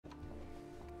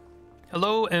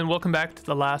Hello and welcome back to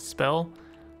the last spell.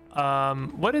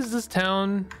 What is this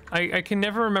town? I can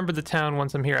never remember the town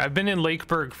once I'm here. I've been in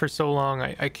Lakeburg for so long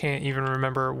I can't even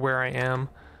remember where I am.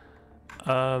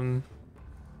 And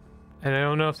I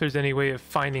don't know if there's any way of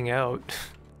finding out.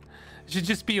 It should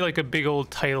just be like a big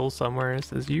old title somewhere. It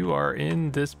says you are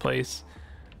in this place.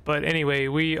 But anyway,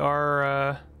 we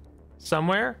are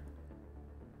somewhere.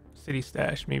 City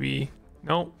stash, maybe.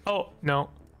 No. Oh, no.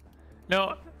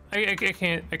 No. I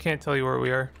can't tell you where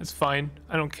we are. It's fine.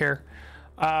 I don't care.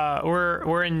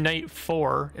 We're in night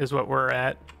 4 is what we're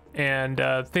at, and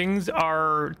things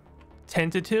are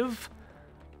tentative,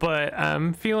 but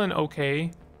I'm feeling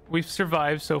okay. We've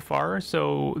survived so far,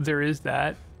 so there is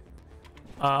that.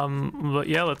 But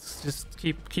yeah, let's just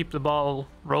keep the ball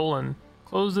rolling.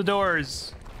 Close the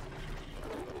doors.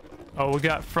 Oh, we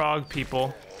got frog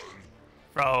people.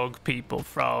 Frog people.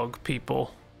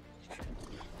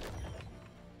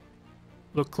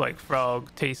 Look like frog,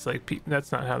 taste like pe-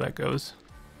 That's not how that goes.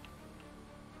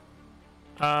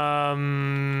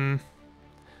 So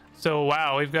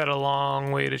wow, we've got a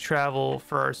long way to travel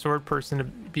for our sword person to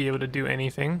be able to do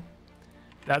anything.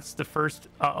 That's the first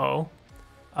uh-oh.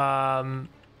 The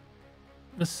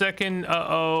second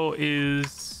uh-oh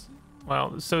is,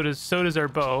 well, so does our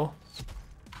bow,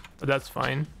 but that's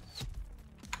fine.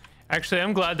 Actually,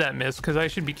 I'm glad that missed, because I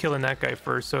should be killing that guy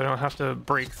first so I don't have to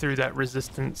break through that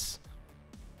resistance.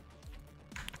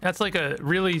 That's like a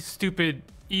really stupid,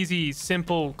 easy,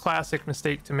 simple, classic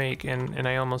mistake to make, and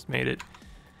I almost made it.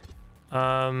 Okay,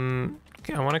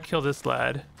 I want to kill this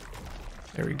lad.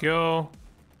 There we go.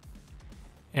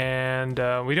 And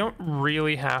we don't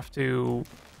really have to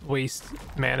waste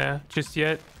mana just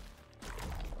yet.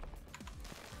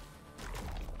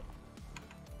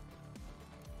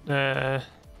 Okay,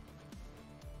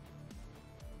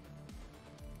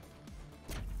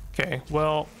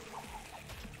 well,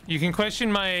 you can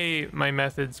question my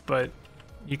methods, but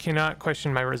you cannot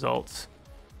question my results.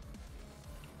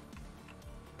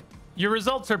 Your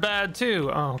results are bad too.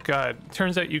 Oh god,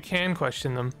 turns out you can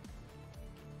question them.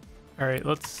 All right,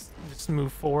 let's just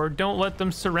move forward. Don't let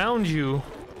them surround you.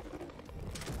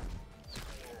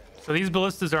 So these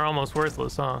ballistas are almost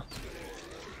worthless, huh?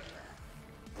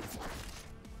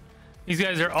 These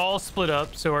guys are all split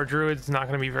up, so our druid's not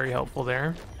going to be very helpful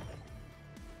there.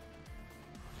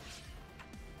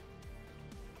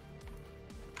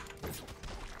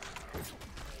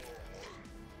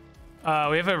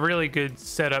 We have a really good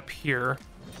setup here.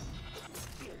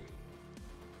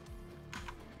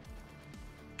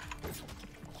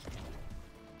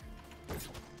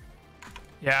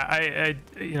 Yeah,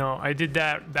 I did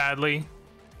that badly.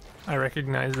 I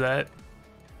recognize that.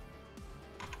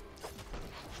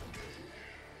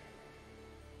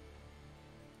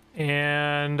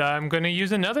 And I'm gonna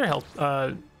use another health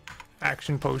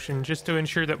action potion just to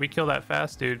ensure that we kill that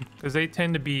fast dude, because they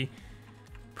tend to be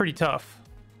pretty tough.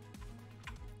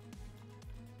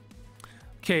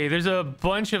 Okay, there's a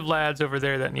bunch of lads over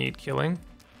there that need killing.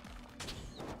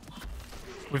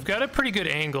 We've got a pretty good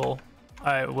angle,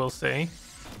 I will say.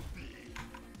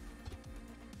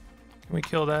 Can we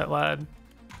kill that lad,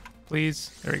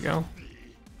 please? There we go.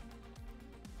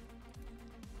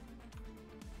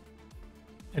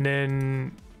 And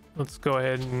then let's go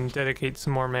ahead and dedicate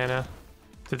some more mana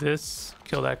to this.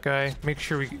 Kill that guy. Make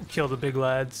sure we kill the big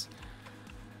lads.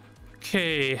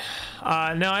 Okay,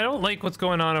 now I don't like what's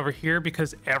going on over here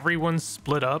because everyone's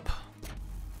split up.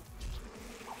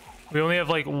 We only have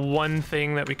like one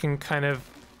thing that we can kind of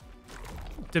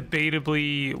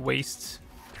debatably waste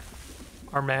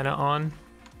our mana on.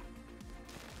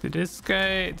 Did this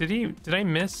guy, did I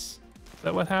miss? Is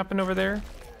that what happened over there?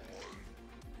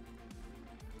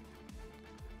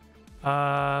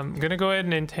 I'm gonna go ahead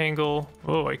and entangle.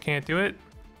 Oh, I can't do it.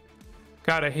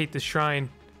 God, I hate the shrine.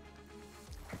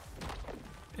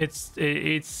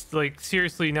 It's like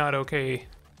seriously not okay.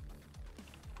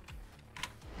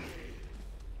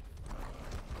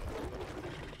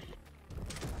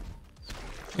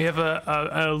 We have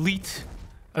a elite,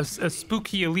 a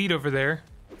spooky elite over there.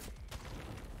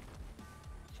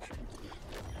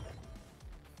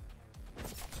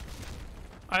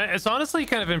 It's honestly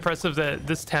kind of impressive that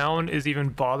this town is even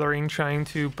bothering trying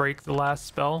to break the last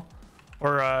spell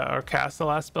or cast the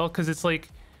last spell, because it's like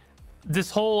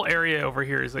this whole area over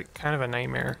here is like kind of a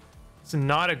nightmare. It's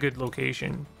not a good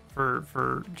location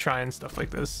for trying stuff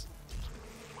like this.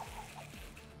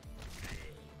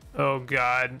 Oh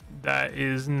god, that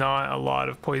is not a lot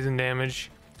of poison damage.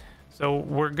 So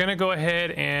we're gonna go ahead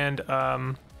and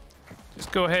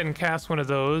just go ahead and cast one of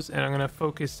those, and I'm gonna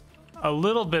focus a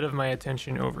little bit of my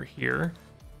attention over here.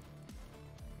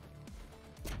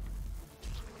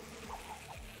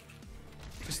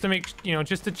 Just to make, you know,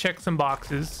 just to check some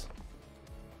boxes.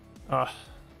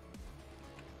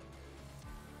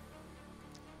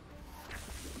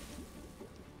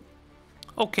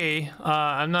 Okay,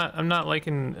 I'm not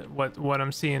liking what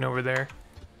I'm seeing over there.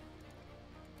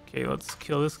 Okay, let's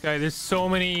kill this guy. There's so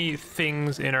many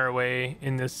things in our way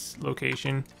in this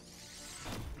location.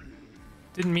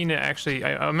 Didn't mean to actually,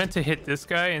 I meant to hit this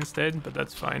guy instead, but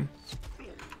that's fine.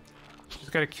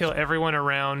 Just gotta kill everyone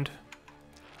around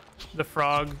the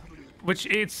frog, which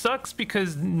it sucks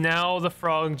because now the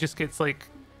frog just gets like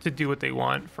to do what they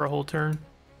want for a whole turn.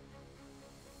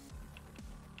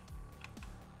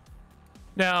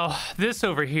 Now this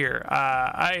over here,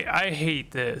 I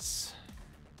hate this.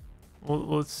 Well,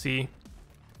 let's see.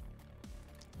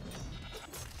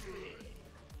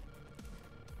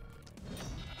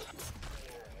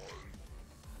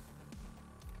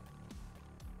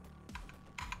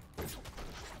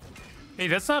 Hey,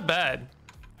 that's not bad.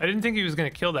 I didn't think he was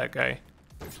gonna kill that guy.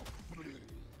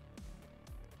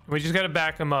 We just gotta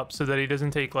back him up so that he doesn't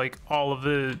take like all of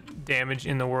the damage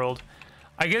in the world.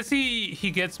 I guess he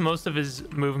gets most of his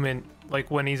movement like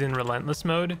when he's in relentless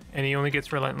mode, and he only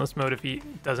gets relentless mode if he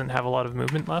doesn't have a lot of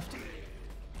movement left.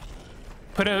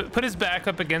 Put his back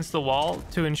up against the wall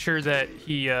to ensure that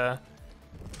he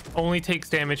only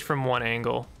takes damage from one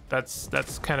angle.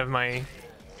 That's kind of my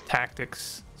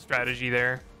tactics strategy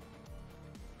there.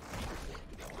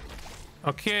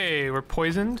 Okay, we're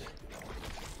poisoned.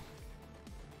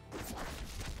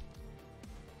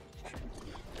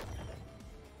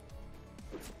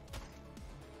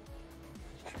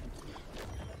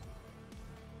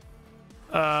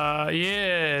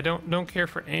 Yeah, don't care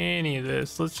for any of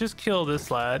this. Let's just kill this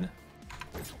lad.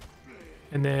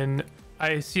 And then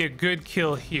I see a good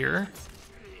kill here.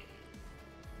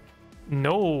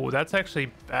 No, that's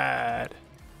actually bad.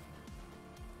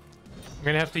 I'm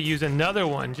gonna have to use another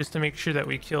one just to make sure that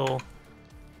we kill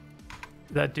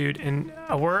that dude. And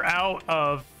we're out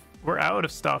of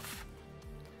stuff.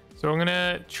 So I'm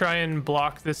gonna try and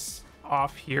block this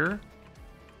off here.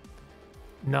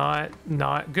 Not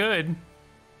good.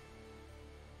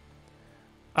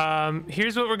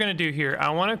 Here's what we're gonna do here. I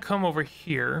want to come over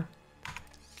here,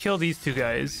 kill these two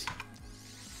guys.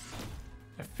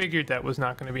 I figured that was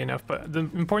not going to be enough, but the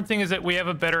important thing is that we have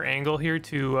a better angle here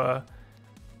to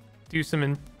do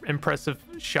some impressive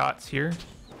shots here.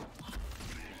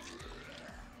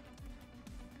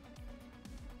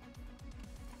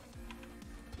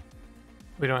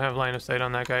 We don't have line of sight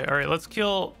on that guy. All right, let's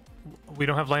kill. We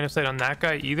don't have line of sight on that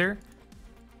guy either.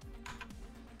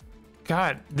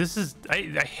 God, this is... I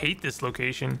hate this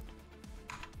location.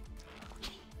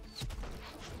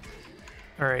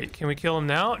 All right, can we kill him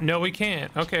now? No, we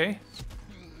can't. Okay.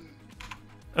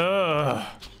 Ugh.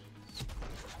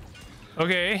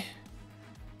 Okay.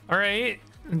 All right,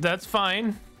 that's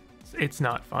fine. It's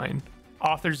not fine.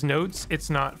 Author's notes, it's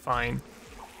not fine.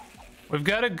 We've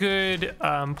got a good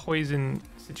poison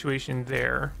situation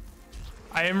there.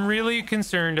 I am really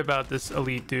concerned about this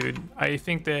elite dude. I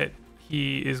think that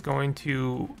he is going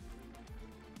to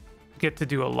get to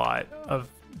do a lot of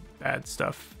bad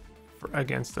stuff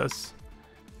against us.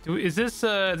 Is this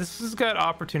this has got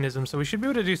opportunism, so we should be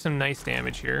able to do some nice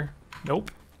damage here. Nope.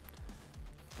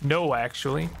 No,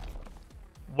 actually.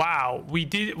 Wow, we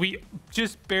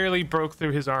just barely broke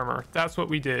through his armor. That's what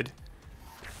we did.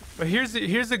 But here's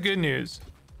the good news.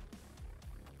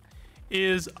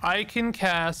 Is I can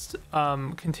cast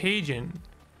Contagion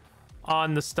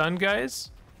on the stun guys,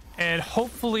 and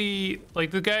hopefully,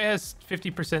 like, the guy has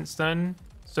 50% stun,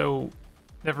 so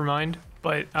never mind.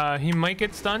 But he might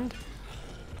get stunned.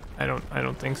 I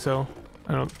don't think so.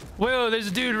 Whoa, there's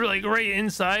a dude like right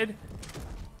inside.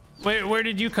 Where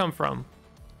did you come from?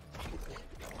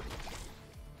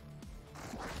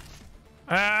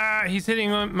 Ah, he's hitting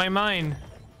my mine.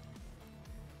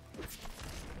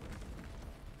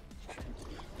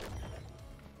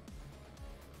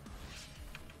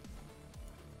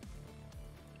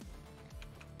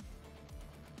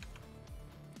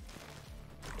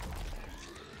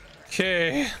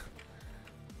 Okay.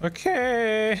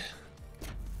 Okay.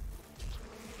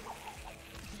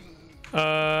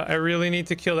 I really need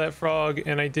to kill that frog,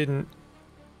 and I didn't.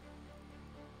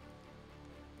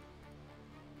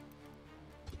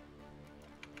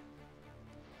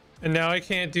 And now I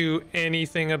can't do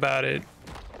anything about it.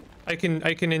 I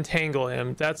can entangle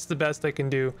him. That's the best I can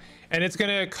do. And it's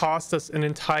gonna cost us an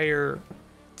entire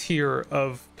tier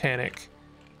of panic.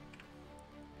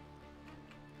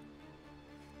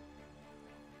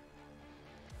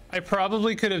 I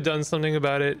probably could have done something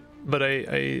about it, but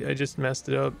I just messed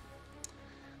it up.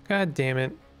 God damn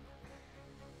it.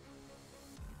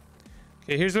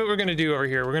 Okay, here's what we're gonna do over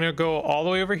here. We're gonna go all the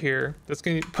way over here. That's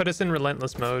gonna put us in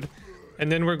relentless mode.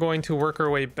 And then we're going to work our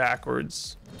way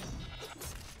backwards.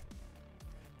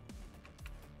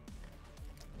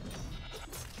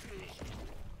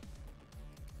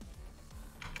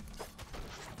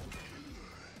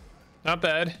 Not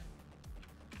bad.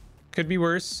 Could be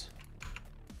worse.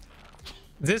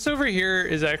 This over here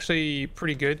is actually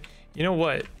pretty good. You know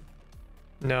what?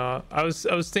 No, I was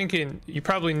thinking, you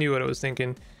probably knew what I was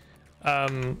thinking.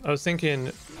 I was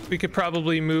thinking we could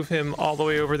probably move him all the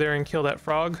way over there and kill that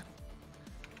frog.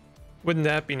 Wouldn't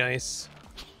that be nice?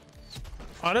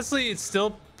 Honestly, it's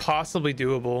still possibly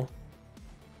doable.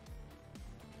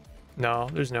 No,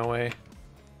 there's no way.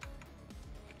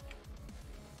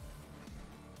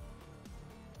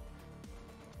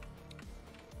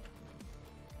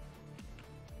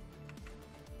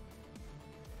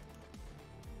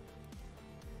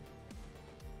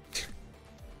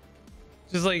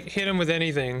 Just like hit him with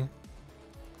anything.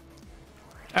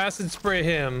 Acid spray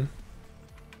him.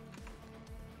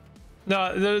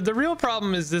 No, the real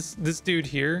problem is this dude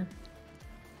here.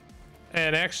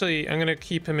 And actually, I'm gonna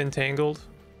keep him entangled.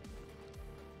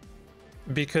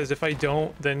 Because if I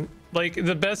don't, then like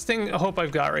the best thing I hope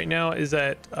I've got right now is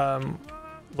that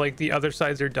like the other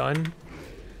sides are done.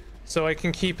 So I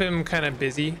can keep him kind of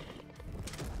busy.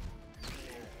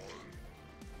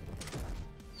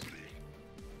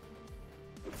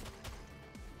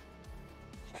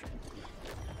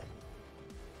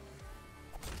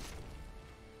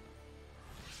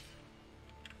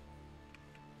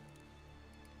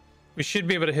 We should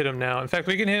be able to hit him now. In fact,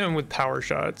 we can hit him with power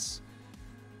shots.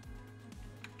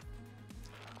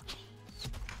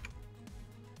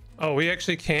 Oh, we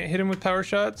actually can't hit him with power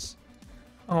shots?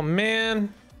 Oh,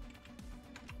 man.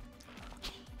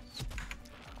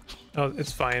 Oh,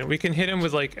 it's fine. We can hit him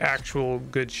with, like, actual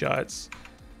good shots.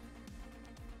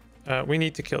 We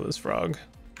need to kill this frog.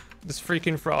 This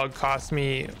freaking frog cost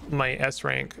me my S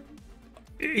rank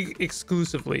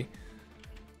exclusively.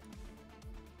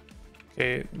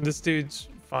 Okay, this dude's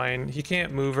fine. He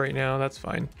can't move right now. That's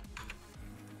fine.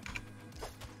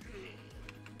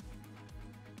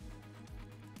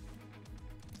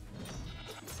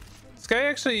 This guy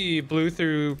actually blew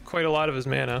through quite a lot of his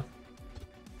mana.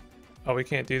 Oh, we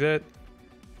can't do that.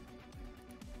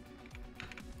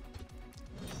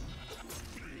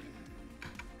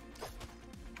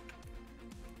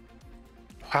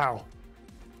 Wow.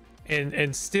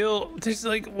 And still, there's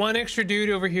like one extra dude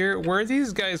over here. Where are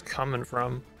these guys coming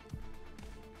from?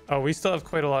 Oh, we still have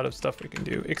quite a lot of stuff we can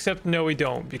do. Except no, we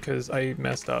don't, because I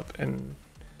messed up and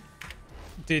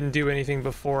didn't do anything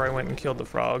before I went and killed the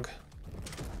frog.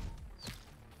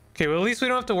 Okay, well, at least we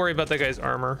don't have to worry about that guy's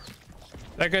armor.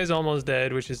 That guy's almost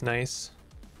dead, which is nice.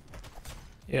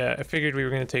 Yeah, I figured we were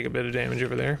going to take a bit of damage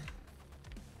over there.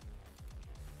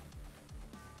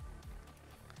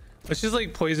 Let's just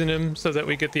like poison him so that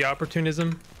we get the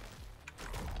opportunism.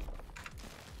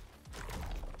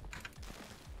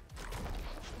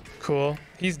 Cool.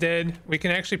 He's dead. We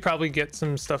can actually probably get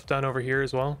some stuff done over here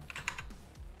as well.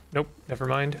 Nope, never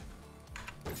mind.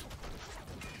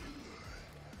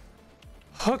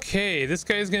 Okay, this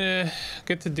guy's gonna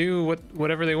get to do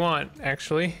whatever they want,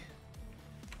 actually.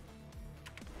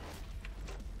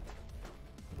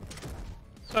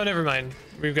 Oh, never mind.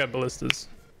 We've got ballistas.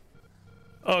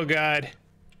 Oh god,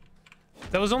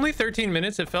 that was only 13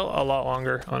 minutes. It felt a lot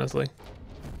longer, honestly.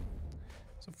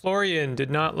 So Florian did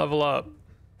not level up.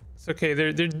 It's okay.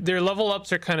 Their level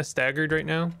ups are kind of staggered right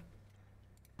now.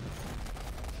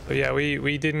 So yeah,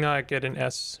 we did not get an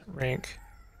S rank.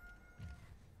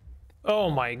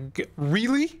 Oh my god,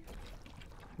 really?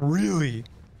 Really?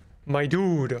 My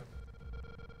dude.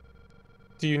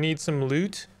 Do you need some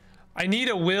loot? I need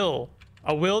a will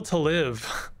to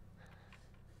live.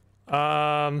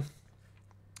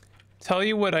 Tell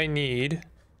you what I need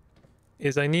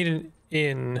is I need an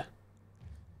inn,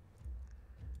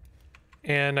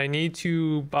 and I need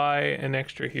to buy an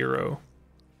extra hero.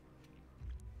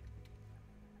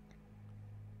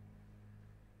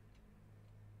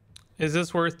 Is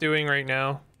this worth doing right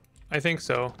now? I think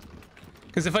so,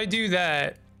 because if I do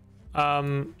that,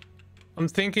 I'm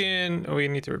thinking, oh, we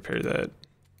need to repair that.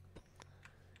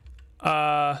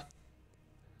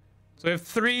 So we have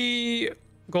 3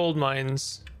 gold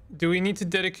mines. Do we need to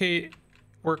dedicate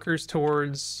workers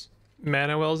towards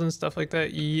mana wells and stuff like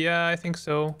that? Yeah, I think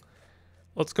so.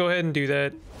 Let's go ahead and do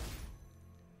that.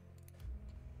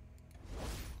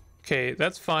 Okay,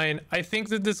 that's fine. I think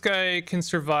that this guy can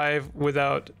survive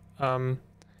without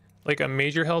like a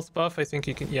major health buff. I think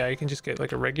he can, yeah, he can just get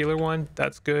like a regular one.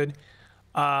 That's good.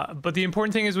 But the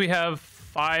important thing is we have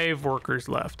 5 workers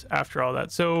left after all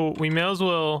that. So we may as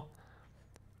well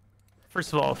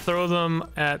first of all, throw them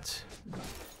at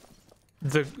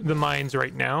the mines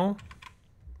right now.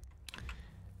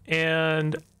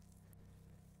 And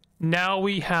now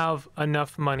we have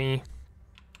enough money.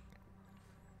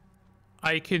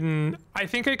 I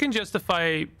think I can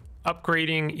justify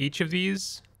upgrading each of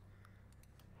these,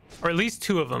 or at least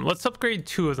 2 of them. Let's upgrade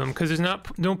 2 of them, because there's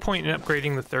no point in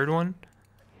upgrading the 3rd one,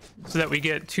 so that we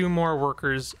get 2 more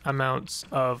workers amounts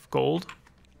of gold,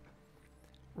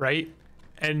 right?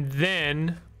 And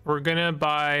then we're gonna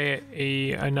buy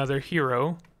another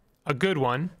hero, a good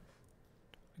one.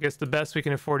 I guess the best we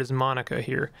can afford is Monica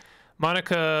here.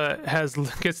 Monica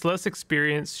gets less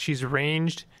experience. She's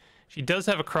ranged. She does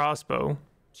have a crossbow.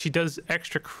 She does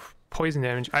extra poison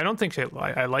damage. I don't think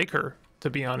I like her, to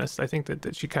be honest. I think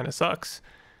that she kind of sucks.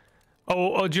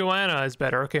 Oh, Joanna is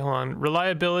better. Okay, hold on.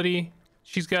 Reliability.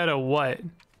 She's got a what?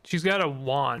 She's got a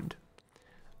wand.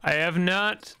 I have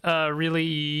not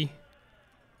really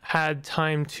had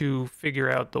time to figure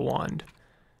out the wand,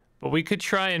 but we could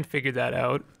try and figure that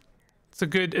out.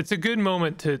 It's a good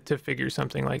moment to figure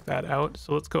something like that out.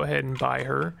 So let's go ahead and buy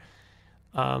her.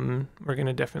 We're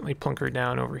gonna definitely plunk her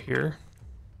down over here.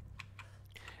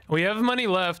 We have money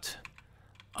left.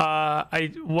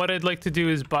 What I'd like to do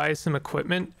is buy some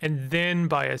equipment and then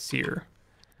buy a seer.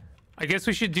 I guess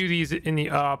we should do these in the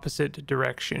opposite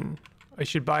direction. I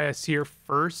should buy a seer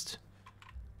first.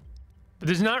 But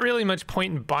there's not really much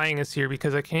point in buying a seer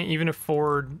because I can't even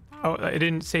afford... Oh, I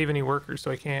didn't save any workers,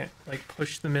 so I can't like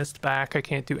push the mist back. I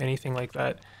can't do anything like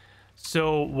that.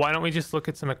 So why don't we just look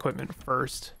at some equipment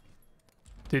first?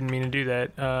 Didn't mean to do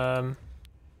that.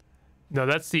 No,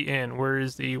 that's the inn. Where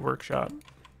is the workshop?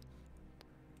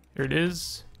 Here it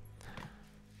is.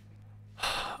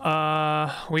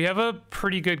 We have a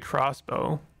pretty good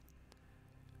crossbow.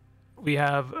 We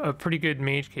have a pretty good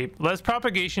mage cape. Less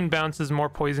propagation bounces, more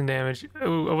poison damage.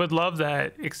 Ooh, I would love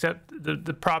that, except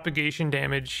the propagation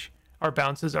damage, our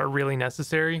bounces are really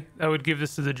necessary. I would give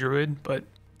this to the druid, but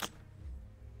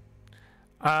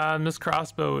this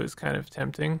crossbow is kind of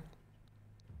tempting.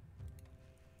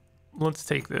 Let's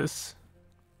take this.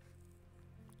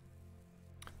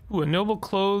 Ooh, a noble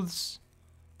clothes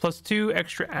plus 2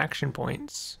 extra action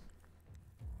points.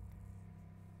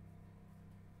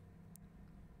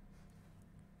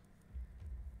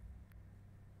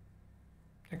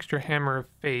 Extra hammer of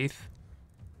faith.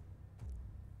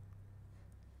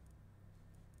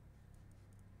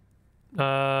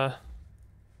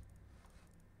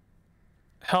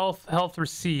 Health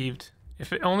received.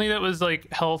 If only that was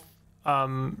like health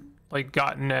like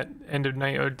gotten at end of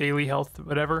night or daily health,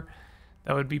 whatever.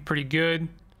 That would be pretty good.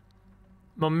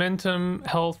 Momentum,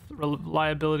 health,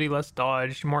 reliability, less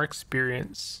dodge, more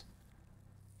experience.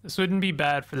 This wouldn't be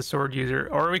bad for the sword user,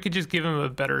 or we could just give him a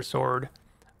better sword.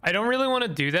 I don't really want to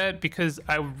do that because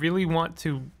I really want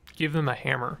to give them a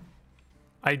hammer.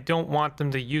 I don't want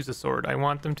them to use a sword. I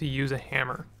want them to use a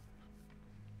hammer.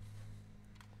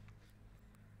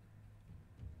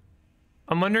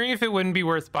 I'm wondering if it wouldn't be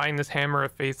worth buying this Hammer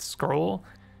of Faith scroll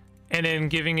and then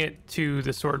giving it to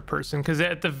the sword person, because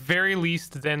at the very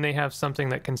least then they have something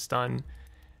that can stun,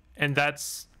 and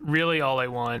that's really all I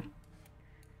want.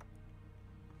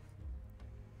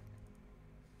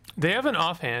 They have an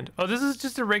offhand. Oh, this is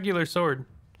just a regular sword.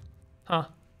 Huh.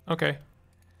 Okay.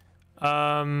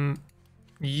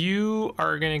 You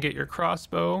are gonna get your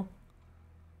crossbow.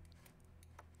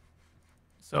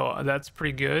 So that's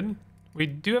pretty good. We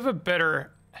do have a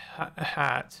better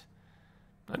hat.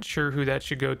 Not sure who that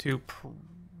should go to.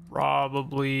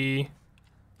 Probably...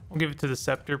 We'll give it to the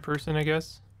scepter person, I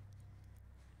guess.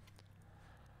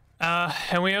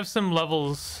 And we have some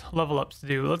level ups to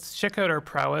do. Let's check out our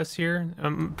prowess here.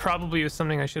 Probably was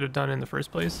something I should have done in the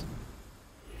first place.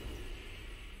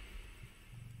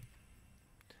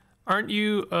 Aren't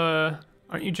you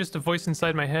just a voice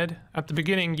inside my head? At the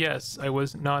beginning, yes, I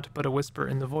was not but a whisper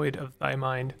in the void of thy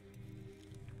mind.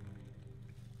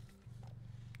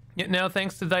 Yet now,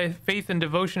 thanks to thy faith and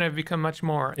devotion, I've become much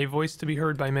more, a voice to be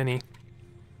heard by many.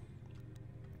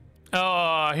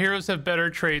 Oh, heroes have better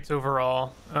traits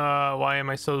overall. Why am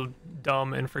I so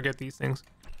dumb and forget these things?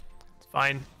 It's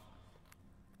fine.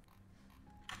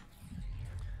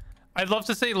 I'd love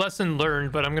to say lesson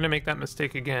learned, but I'm gonna make that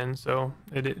mistake again, so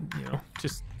you know,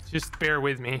 just bear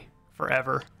with me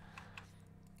forever.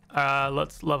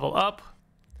 Let's level up.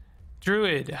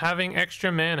 Druid, having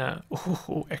extra mana.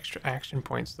 Ooh, extra action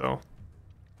points though.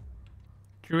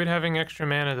 Druid having extra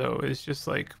mana though is just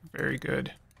like very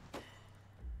good,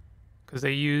 because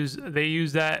they use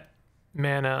that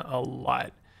mana a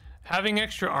lot. Having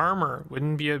extra armor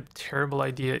wouldn't be a terrible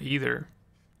idea either.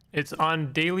 It's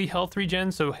on daily health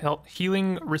regen, so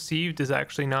healing received is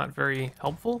actually not very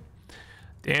helpful.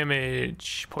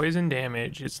 Damage. Poison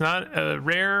damage. It's not a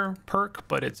rare perk,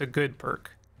 but it's a good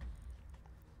perk.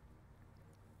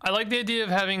 I like the idea of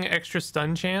having extra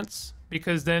stun chance,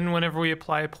 because then whenever we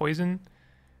apply poison,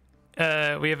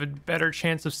 we have a better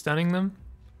chance of stunning them.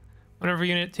 Whenever a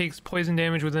unit takes poison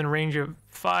damage within a range of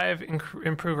 5,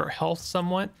 improve our health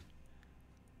somewhat.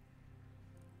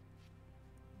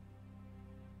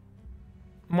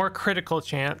 More critical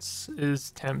chance is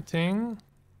tempting.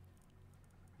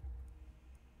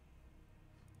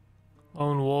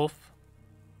 Lone Wolf.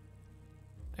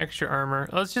 Extra armor.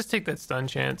 Let's just take that stun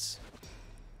chance.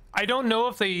 I don't know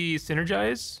if they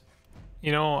synergize.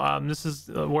 You know, this is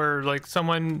where like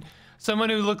someone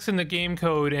who looks in the game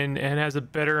code and has a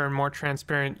better and more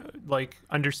transparent like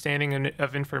understanding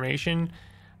of information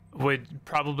would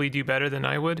probably do better than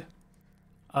I would.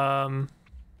 The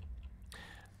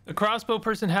crossbow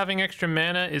person having extra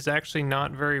mana is actually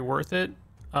not very worth it.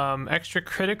 Extra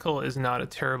critical is not a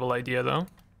terrible idea though.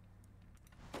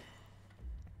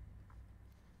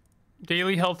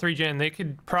 Daily health regen, they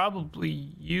could probably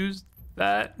use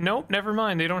that. Nope, never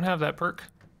mind, they don't have that perk.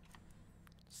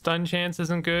 Stun chance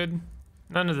isn't good.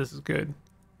 None of this is good.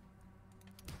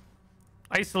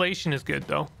 Isolation is good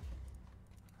though.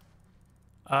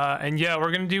 And yeah,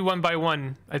 we're gonna do one by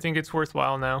one. I think it's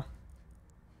worthwhile now.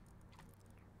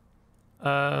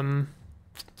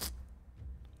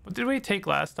 What did we take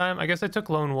last time? I guess I took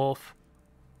Lone Wolf.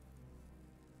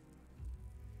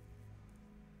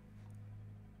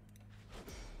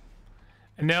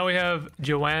 And now we have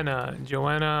Joanna.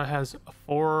 Joanna has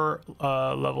 4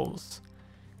 levels.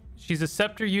 She's a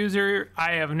scepter user.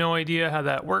 I have no idea how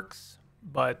that works,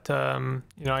 but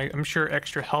you know, I'm sure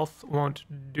extra health won't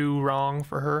do wrong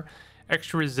for her.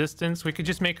 Extra resistance. We could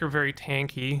just make her very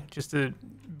tanky, just to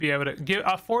be able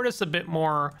to afford us a bit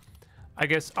more, I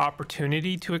guess,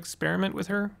 opportunity to experiment with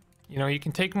her. You know, you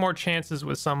can take more chances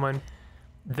with someone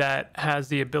that has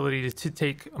the ability to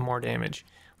take more damage.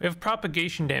 We have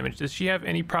propagation damage. Does she have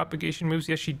any propagation moves?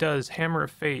 Yes, she does. Hammer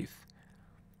of Faith,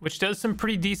 which does some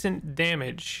pretty decent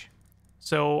damage.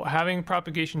 So having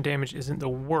propagation damage isn't the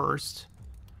worst.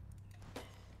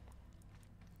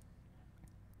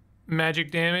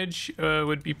 Magic damage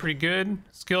would be pretty good.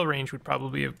 Skill range would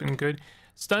probably have been good.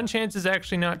 Stun chance is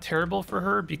actually not terrible for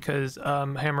her because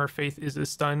Hammer of Faith is a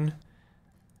stun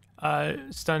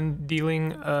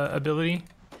dealing ability.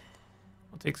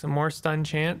 We'll take some more stun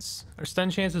chance. Our stun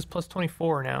chance is plus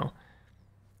 24 now.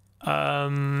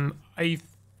 I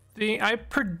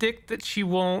predict that she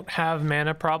won't have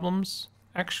mana problems,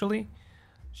 actually.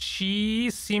 She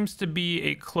seems to be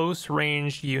a close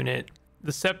range unit.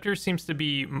 The scepter seems to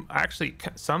be actually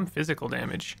some physical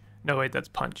damage. No, wait, that's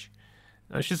punch.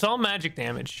 No, she's all magic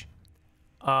damage.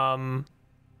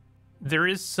 There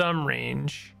is some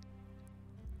range.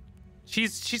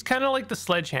 She's kind of like the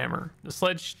sledgehammer. The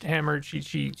sledgehammer,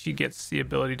 she gets the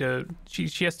ability to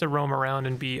she has to roam around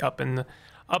and be up in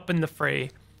the fray.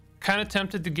 Kind of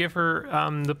tempted to give her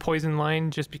the poison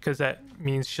line just because that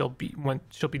means she'll be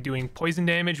doing poison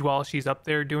damage while she's up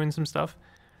there doing some stuff.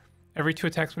 Every 2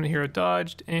 attacks when the hero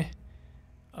dodged,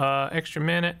 extra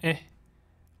mana,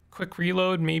 quick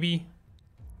reload, maybe.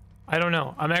 I don't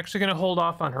know. I'm actually gonna hold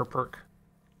off on her perk.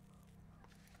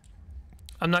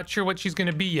 I'm not sure what she's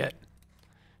gonna be yet.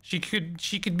 She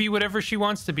could be whatever she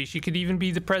wants to be. She could even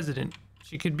be the president.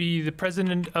 She could be the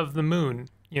president of the moon.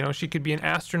 You know, she could be an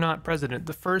astronaut president,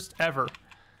 the first ever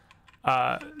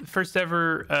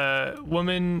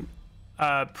woman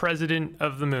president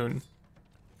of the moon.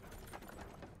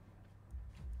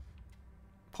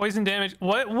 Poison damage.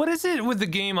 What is it with the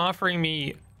game offering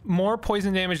me more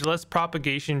poison damage, less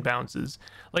propagation bounces?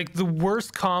 Like the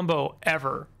worst combo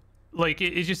ever. Like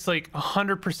it's just like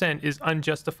 100% is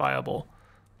unjustifiable.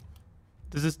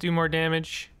 Does this do more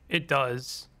damage? It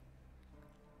does.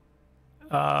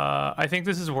 I think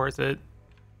this is worth it.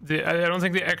 I don't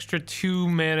think the extra 2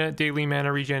 mana daily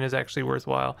mana regen is actually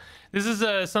worthwhile. This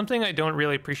is something I don't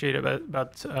really appreciate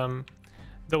about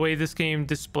the way this game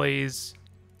displays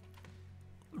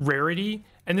rarity,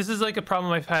 and this is like a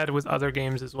problem I've had with other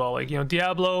games as well. Like, you know,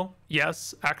 Diablo,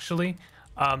 yes, actually,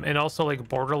 and also like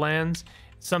Borderlands.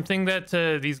 Something that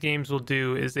these games will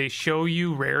do is they show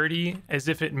you rarity as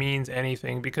if it means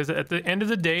anything, because at the end of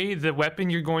the day, the weapon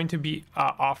you're going to be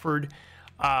offered,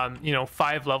 you know,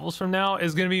 5 levels from now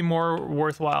is going to be more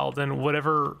worthwhile than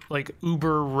whatever like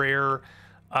uber rare,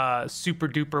 super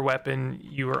duper weapon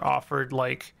you were offered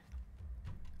like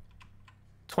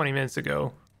 20 minutes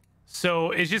ago.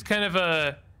 So it's just kind of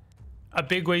a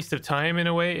big waste of time in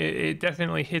a way. It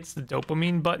definitely hits the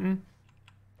dopamine button.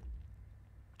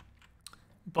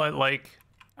 But like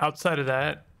outside of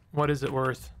that, what is it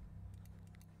worth?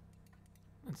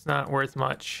 It's not worth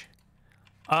much.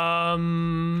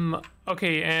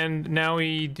 Okay, and now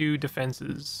we do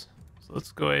defenses. So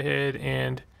let's go ahead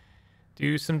and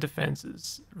do some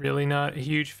defenses. Really not a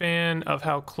huge fan of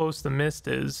how close the mist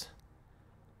is.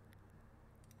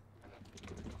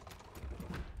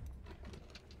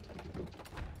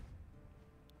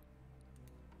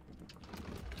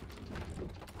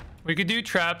 We could do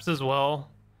traps as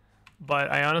well,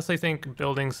 but I honestly think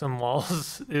building some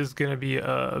walls is going to be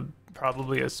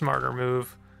probably a smarter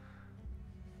move.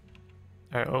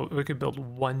 All right, oh, we could build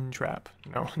one trap.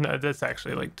 No, that's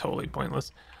actually like totally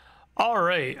pointless. All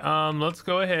right, let's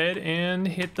go ahead and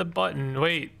hit the button.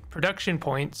 Wait, production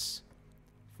points.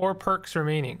 4 perks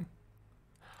remaining.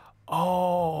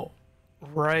 Oh,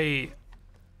 right.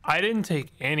 I didn't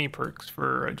take any perks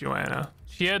for Joanna.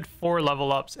 She had 4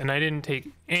 level ups, and I didn't take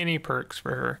any perks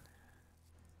for her.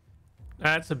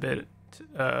 That's a bit,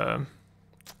 yeah,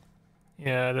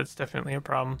 that's definitely a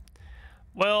problem.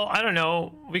 Well, I don't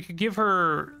know. We could give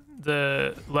her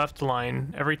the left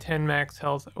line. Every 10 max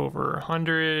health over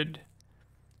 100.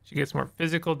 She gets more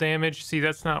physical damage. See,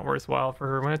 that's not worthwhile for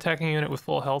her. When attacking a unit with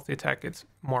full health, the attack gets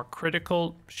more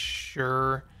critical.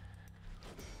 Sure.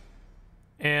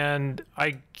 And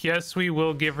I guess we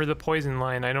will give her the poison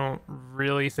line. I don't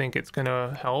really think it's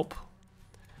gonna help.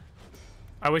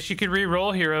 I wish you could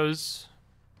re-roll heroes.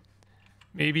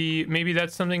 Maybe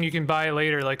that's something you can buy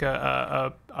later, like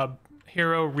a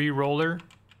hero re-roller.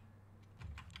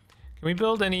 Can we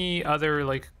build any other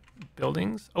like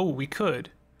buildings? Oh, we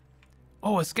could.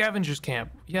 Oh, a scavenger's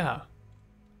camp. Yeah.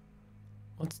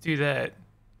 Let's do that.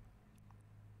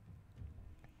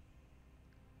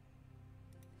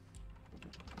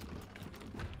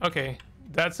 Okay,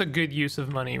 that's a good use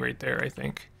of money right there, I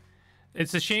think.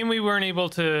 It's a shame we weren't able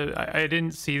to... I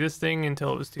didn't see this thing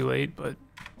until it was too late, but...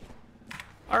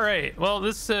 Alright, well,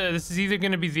 this is either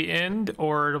going to be the end,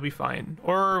 or it'll be fine.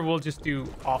 Or we'll just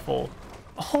do awful.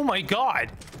 Oh my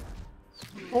god!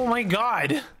 Oh my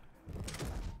god!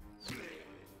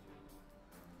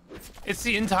 It's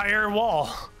the entire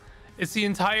wall. It's the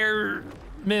entire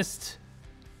mist.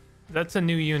 That's a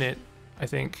new unit, I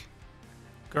think.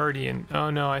 Guardian. Oh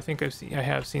no, I think I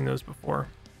have seen those before.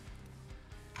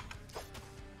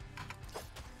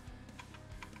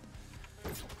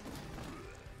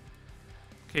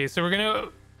 Okay, so we're gonna...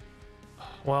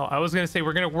 Well, I was gonna say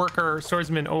we're gonna work our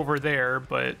swordsman over there,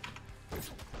 but...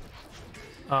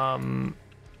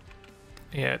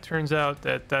 Yeah, it turns out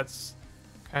that that's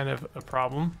kind of a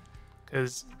problem.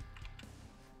 Because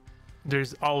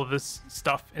there's all of this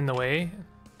stuff in the way.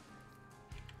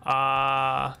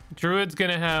 Druid's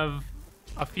gonna have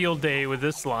a field day with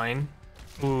this line.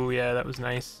 Ooh, yeah, that was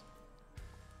nice.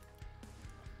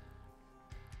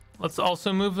 Let's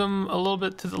also move them a little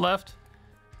bit to the left.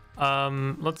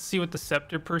 Let's see what the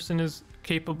scepter person is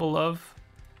capable of.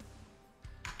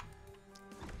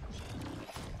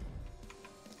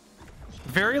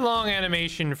 Very long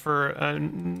animation for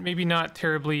maybe not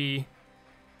terribly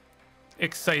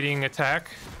exciting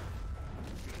attack.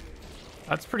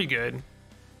 That's pretty good.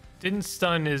 Didn't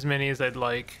stun as many as I'd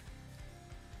like.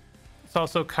 It's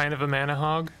also kind of a mana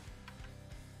hog.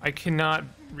 I cannot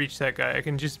reach that guy. I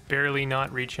can just barely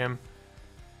not reach him.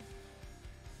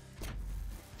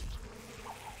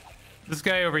 This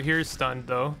guy over here is stunned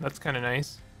though. That's kind of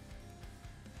nice.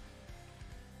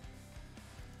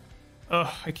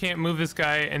 Ugh, I can't move this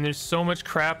guy and there's so much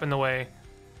crap in the way.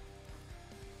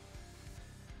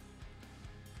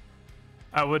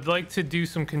 I would like to do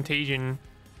some contagion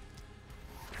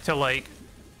to like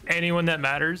anyone that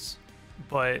matters,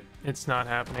 but it's not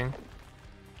happening.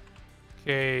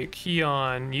 Okay,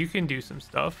 Keon, you can do some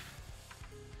stuff.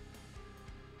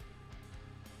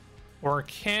 Or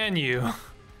can you?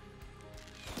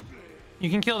 You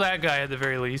can kill that guy at the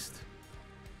very least.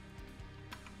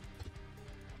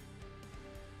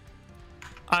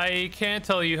 I can't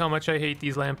tell you how much I hate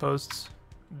these lampposts.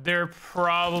 They're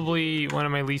probably one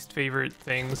of my least favorite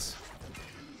things.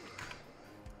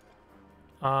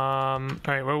 All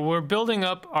right, well, we're building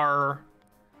up our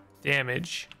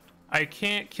damage. I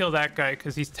can't kill that guy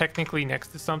because he's technically next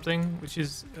to something, which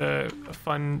is a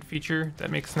fun feature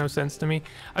that makes no sense to me.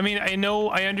 I mean,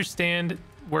 I understand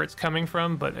where it's coming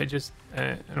from, but I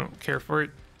don't care for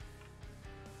it.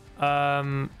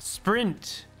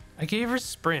 Sprint. I gave her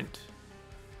sprint.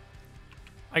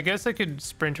 I guess I could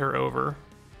sprint her over.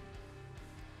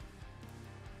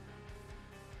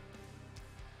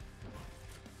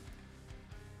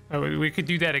 Oh, we could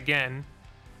do that again.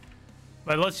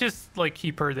 But let's just like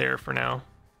keep her there for now.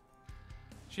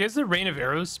 She has the Rain of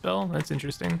Arrows spell. That's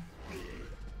interesting.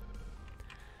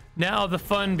 Now the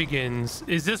fun begins.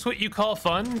 Is this what you call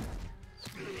fun?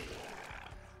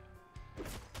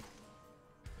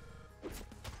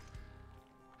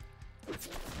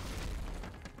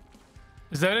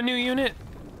 Is that a new unit?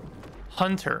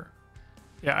 Hunter.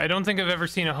 Yeah, I don't think I've ever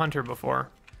seen a hunter before.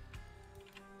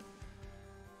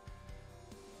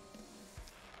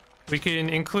 We can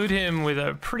include him with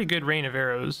a pretty good rain of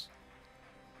arrows.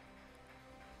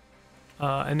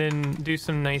 And then do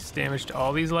some nice damage to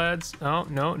all these lads. Oh,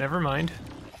 no, never mind.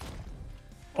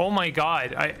 Oh my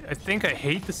god, I think I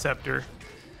hate the scepter.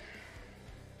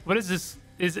 What is this?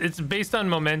 It's based on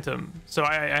momentum, so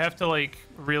I have to like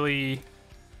really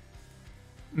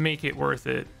make it worth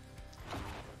it.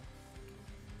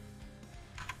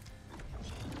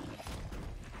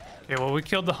 Okay, well, we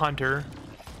killed the hunter.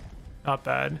 Not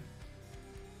bad.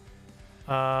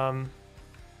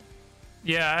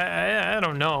 Yeah, I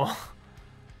don't know.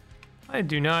 I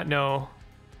do not know.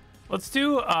 Let's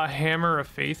do a Hammer of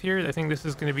Faith here. I think this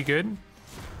is going to be good.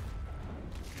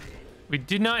 We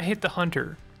did not hit the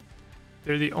hunter.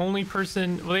 They're the only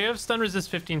person... Well, they have stun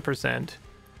resist 15%.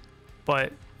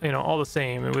 But, you know, all the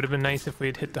same, it would have been nice if we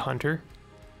had hit the hunter.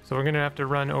 So we're going to have to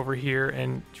run over here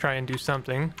and try and do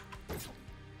something.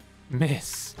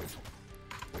 Miss.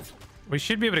 We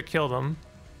should be able to kill them.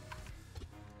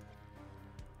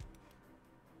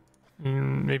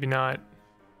 Maybe not.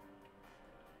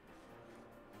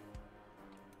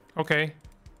 Okay.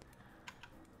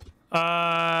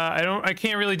 I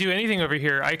can't really do anything over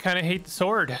here. I kind of hate the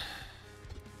sword.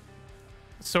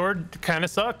 Sword kind of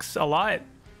sucks a lot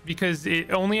because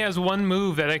it only has one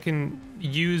move that I can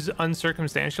use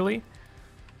uncircumstantially.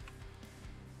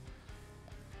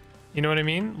 You know what I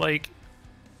mean? Like,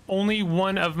 only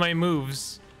one of my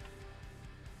moves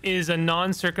is a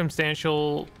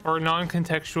non-circumstantial or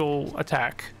non-contextual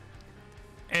attack.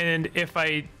 And if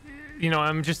I, you know,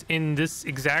 I'm just in this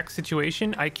exact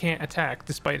situation, I can't attack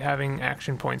despite having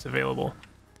action points available.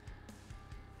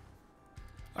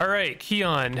 All right,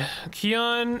 Keon.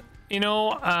 Keon, you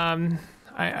know,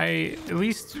 I at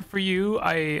least for you,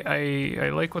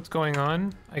 I like what's going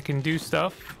on. I can do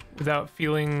stuff without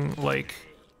feeling like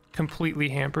completely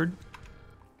hampered.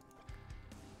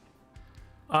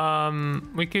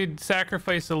 We could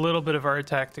sacrifice a little bit of our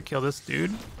attack to kill this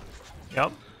dude.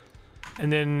 Yep.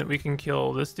 And then we can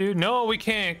kill this dude. No, we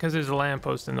can't because there's a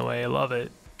lamppost in the way. I love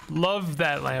it. Love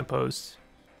that lamppost.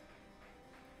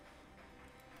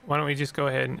 Why don't we just go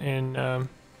ahead and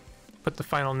put the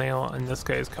final nail in this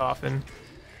guy's coffin.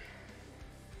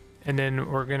 And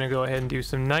then we're going to go ahead and do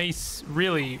some nice,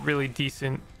 really, really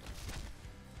decent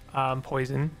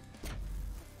poison.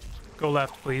 Go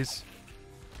left, please.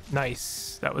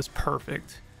 Nice. That was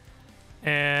perfect.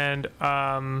 And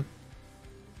I'm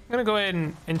going to go ahead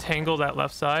and entangle that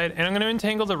left side. And I'm going to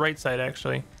entangle the right side,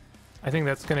 actually. I think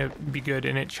that's going to be good.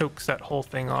 And it chokes that whole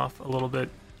thing off a little bit.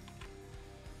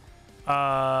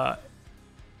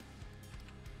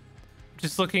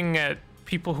 Just looking at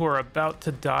people who are about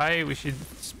to die, we should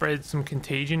spread some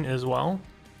contagion as well.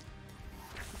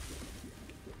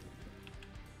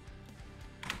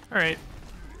 All right.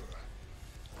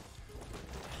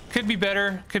 Could be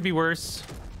better, could be worse.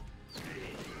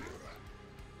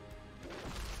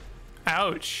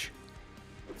 Ouch.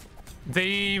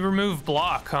 They remove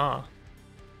block, huh?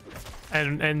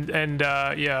 And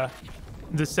yeah,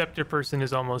 the scepter person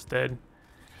is almost dead.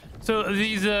 So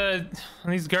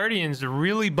these guardians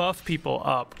really buff people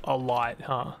up a lot,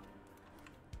 huh?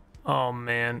 Oh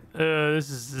man,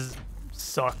 this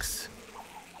sucks.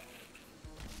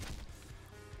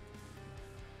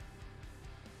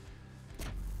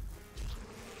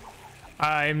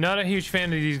 I'm not a huge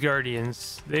fan of these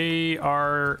guardians. They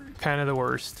are kind of the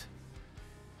worst.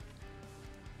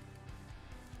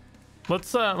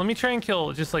 Let me try and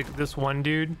kill just like this one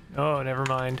dude. Oh, never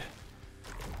mind.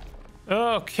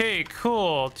 Okay,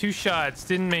 cool. 2 shots,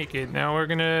 didn't make it. Now we're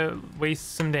gonna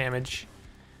waste some damage.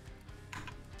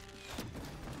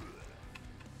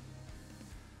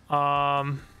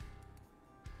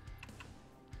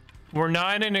 We're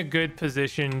not in a good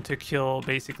position to kill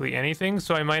basically anything,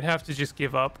 so I might have to just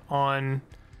give up on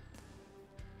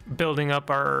building up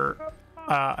our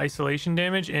isolation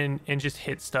damage and just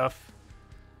hit stuff.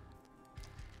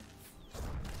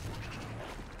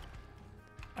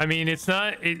 I mean, it's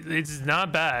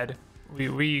not bad.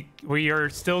 We are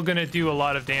still gonna do a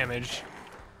lot of damage.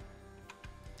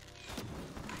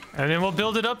 And then we'll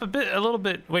build it up a little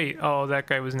bit. Wait, oh, that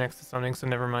guy was next to something, so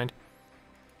never mind.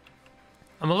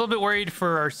 I'm a little bit worried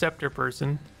for our scepter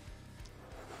person.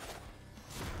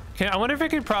 Okay, I wonder if I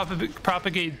could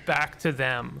propagate back to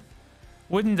them.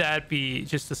 Wouldn't that be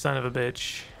just a son of a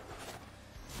bitch?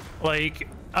 Like,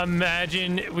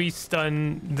 imagine we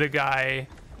stun the guy,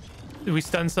 we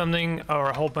stun something or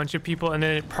a whole bunch of people, and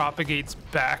then it propagates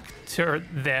back to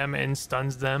them and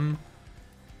stuns them.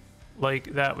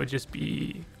 Like, that would just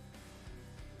be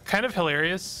kind of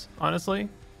hilarious, honestly.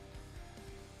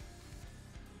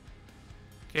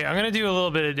 Okay, I'm gonna do a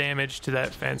little bit of damage to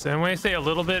that fence, and when I say a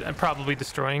little bit, I'm probably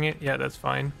destroying it. Yeah, that's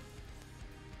fine.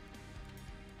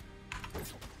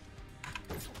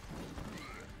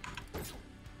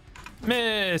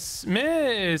 Miss.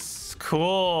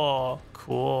 Cool.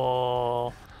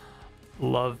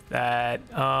 Love that.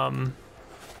 I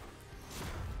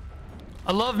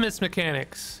love miss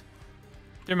mechanics.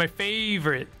 They're my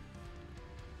favorite.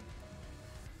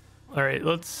 All right,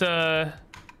 let's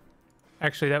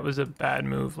actually, that was a bad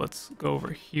move. Let's go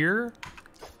over here.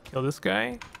 Kill this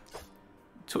guy.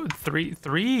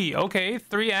 Three. Okay,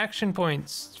 3 action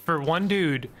points for one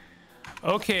dude.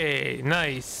 Okay,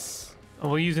 nice.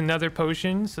 We'll use another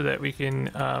potion so that we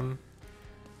can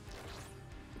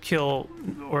kill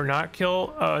or not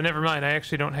kill. Oh, never mind. I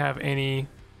actually don't have any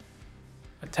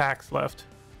attacks left.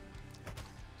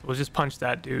 So we'll just punch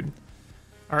that dude.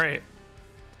 All right.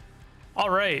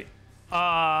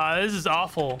 This is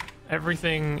awful.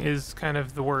 Everything is kind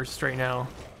of the worst right now.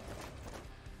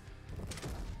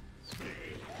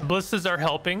 Blisters are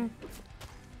helping.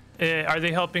 Are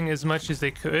they helping as much as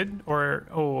they could, or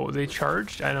they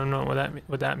charged? I don't know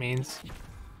what that means.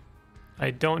 I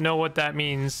don't know what that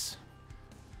means.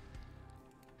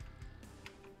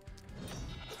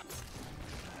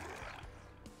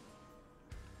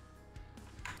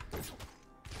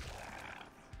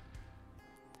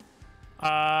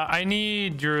 I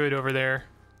need Druid over there.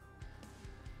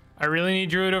 I really need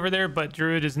Druid over there, but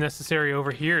Druid is necessary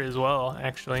over here as well,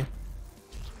 actually.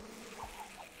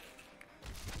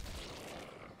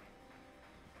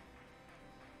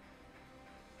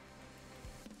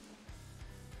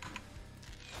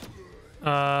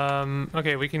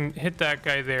 Okay, we can hit that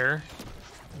guy there.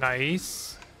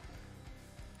 Nice.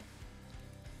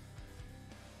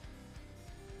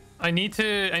 I need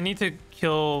to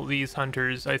kill these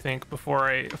hunters, I think, before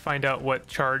I find out what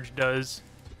charge does.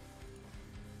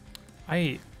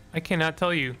 I cannot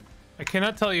tell you. I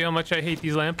cannot tell you how much I hate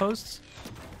these lampposts.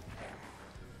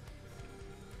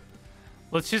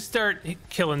 Let's just start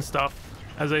killing stuff,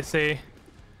 as I say.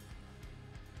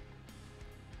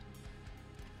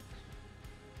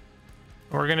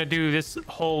 We're gonna do this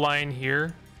whole line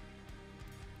here.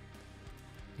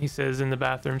 He says in the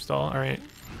bathroom stall. All right.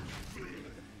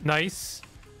 Nice.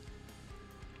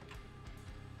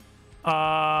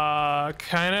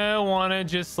 Kind of want to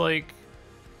just like...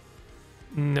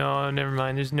 No, never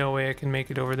mind. There's no way I can make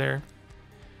it over there.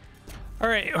 All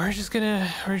right, we're just gonna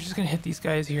hit these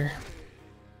guys here.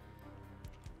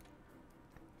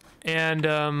 And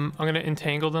I'm gonna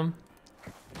entangle them.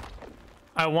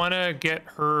 I want to get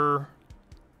her...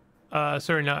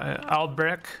 sorry, not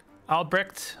Albrecht.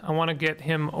 I want to get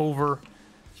him over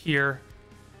here.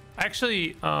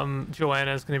 Actually,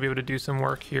 Joanna is going to be able to do some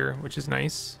work here, which is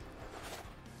nice.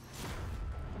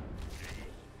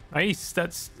 Nice.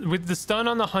 That's with the stun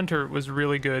on the hunter was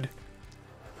really good.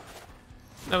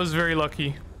 That was very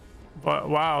lucky. But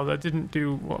wow, that didn't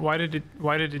do. Why did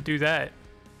it do that?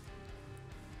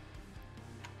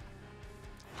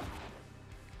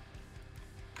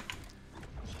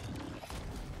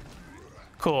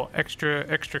 Cool.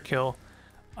 Extra kill.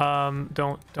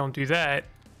 Don't do that.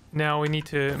 Now we need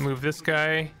to move this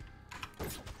guy.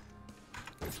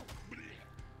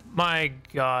 My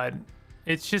god.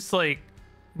 It's just like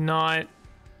not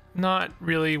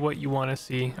really what you want to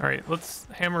see. All right, let's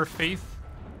Hammer of Faith.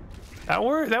 That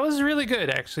was really good,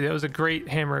 actually. That was a great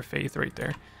Hammer of Faith right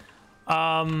there.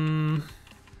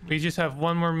 We just have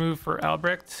one more move for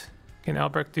Albrecht. Can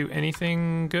Albrecht do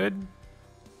anything good?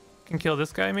 Can kill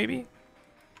this guy maybe?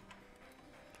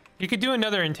 You could do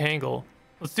another entangle.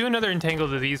 Let's do another entangle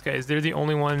to these guys. They're the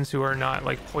only ones who are not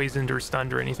like poisoned or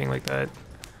stunned or anything like that.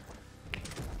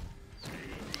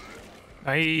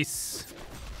 Nice.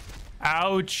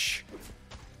 Ouch.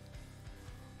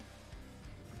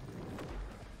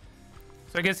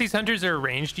 So I guess these hunters are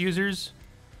ranged users.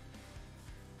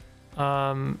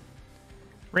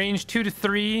 Range 2 to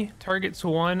 3, targets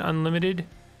 1, unlimited.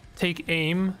 Take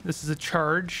aim. This is a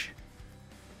charge.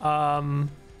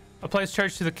 Applies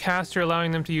charge to the caster,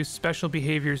 allowing them to use special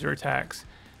behaviors or attacks.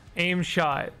 Aim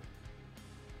shot.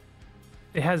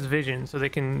 It has vision, so they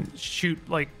can shoot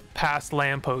like past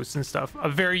lampposts and stuff. A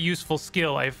very useful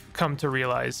skill, I've come to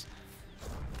realize.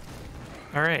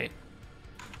 All right.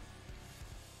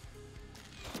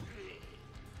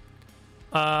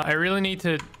 I really need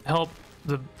to help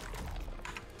the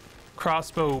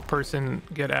crossbow person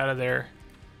get out of there.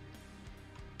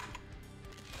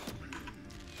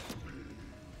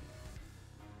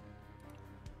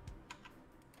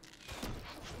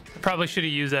 Probably should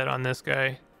have used that on this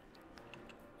guy.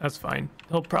 That's fine.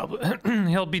 He'll probably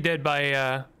he'll be dead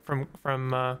by from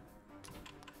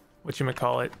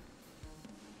whatchamacallit.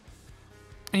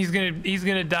 He's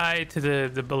gonna die to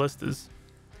the ballistas.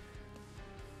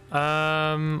 All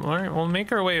right, we'll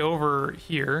make our way over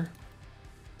here.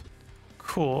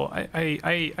 Cool.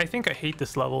 I think I hate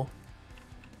this level.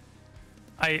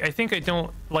 I think I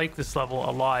don't like this level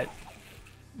a lot.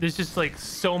 There's just like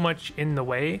so much in the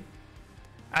way.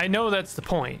 I know that's the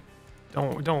point.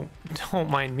 Don't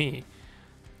mind me.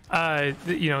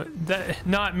 You know, that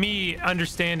not me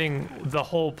understanding the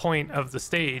whole point of the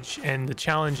stage and the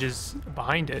challenges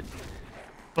behind it.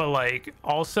 But like,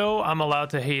 also, I'm allowed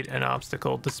to hate an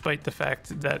obstacle, despite the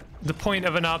fact that the point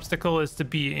of an obstacle is to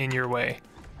be in your way.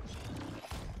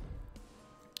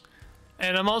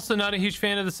 And I'm also not a huge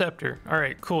fan of the scepter. All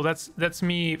right, cool. That's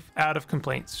me out of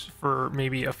complaints for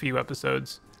maybe a few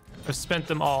episodes. I've spent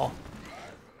them all.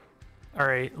 All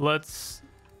right, let's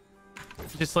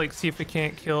just like see if we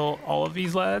can't kill all of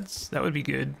these lads. That would be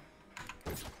good.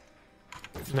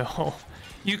 No,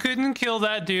 you couldn't kill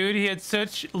that dude. He had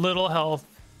such little health.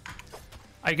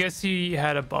 I guess he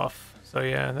had a buff. So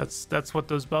yeah, that's what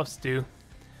those buffs do.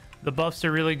 The buffs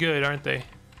are really good, aren't they?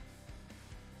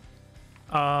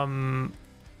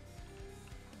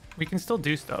 We can still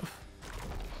do stuff.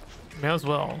 May as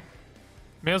well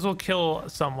kill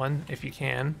someone if you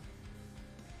can.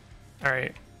 All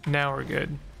right, now we're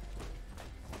good.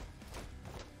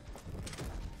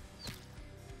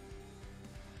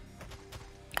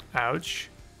 Ouch.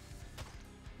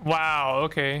 Wow,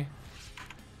 okay.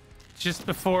 Just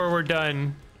before we're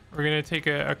done, we're gonna take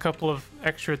a couple of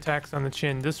extra attacks on the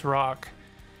chin. This rock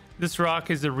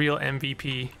is the real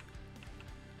MVP.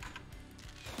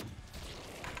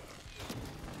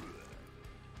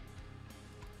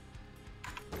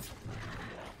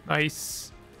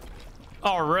 Nice.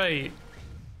 All right,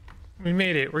 we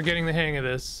made it. We're getting the hang of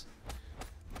this.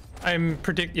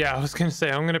 Yeah, I was gonna say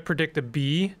I'm gonna predict a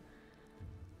B.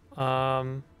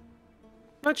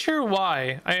 Not sure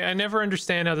why. I never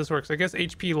understand how this works. I guess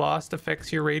HP lost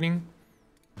affects your rating.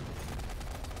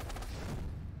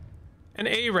 An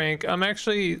A rank. I'm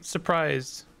actually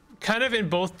surprised. Kind of in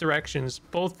both directions.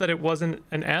 Both that it wasn't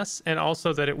an S and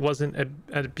also that it wasn't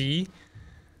a B.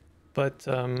 But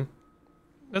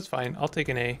that's fine. I'll take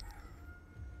an A.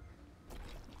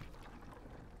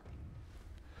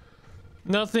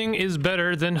 Nothing is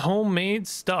better than homemade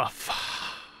stuff.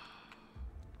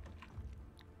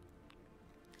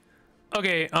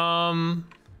 Okay,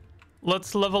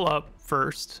 let's level up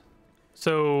first.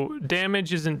 So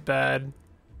damage isn't bad.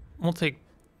 We'll take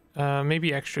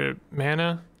maybe extra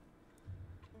mana.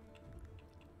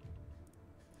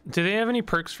 Do they have any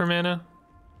perks for mana?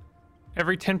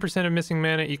 Every 10% of missing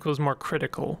mana equals more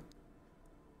critical.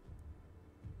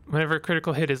 Whenever a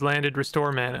critical hit is landed,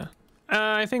 restore mana.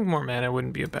 I think more mana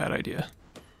wouldn't be a bad idea.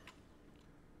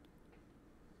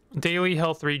 Daily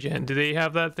health regen. Do they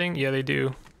have that thing? Yeah, they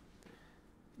do.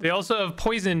 They also have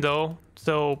poison though,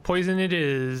 so poison it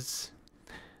is.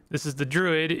 This is the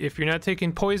druid. If you're not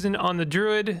taking poison on the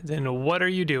druid, then what are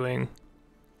you doing?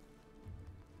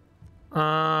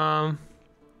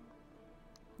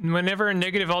 Whenever a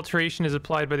negative alteration is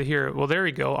applied by the hero, well, there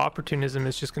we go. Opportunism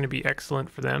is just going to be excellent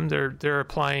for them. They're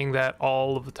applying that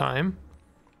all of the time.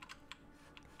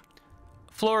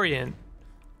 Florian,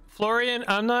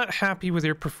 I'm not happy with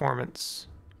your performance.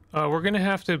 We're going to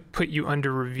have to put you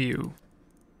under review.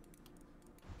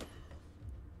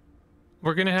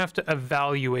 We're gonna have to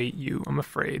evaluate you, I'm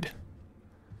afraid.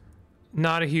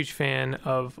 Not a huge fan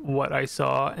of what I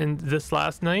saw in this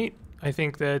last night. I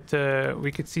think that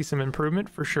we could see some improvement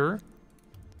for sure.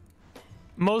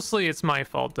 Mostly it's my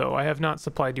fault though. I have not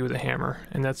supplied you with a hammer,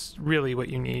 and that's really what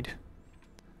you need.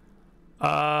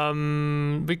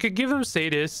 We could give them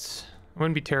Sadist.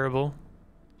 Wouldn't be terrible.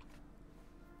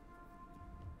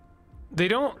 They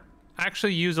don't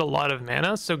actually use a lot of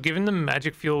mana, so giving them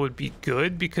magic fuel would be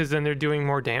good because then they're doing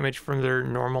more damage from their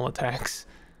normal attacks.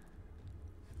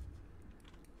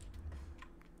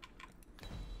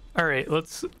 All right,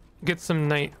 let's get some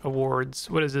knight awards.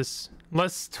 What is this?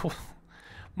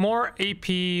 More AP,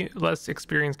 less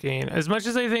experience gain. As much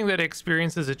as I think that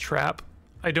experience is a trap,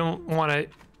 I don't want to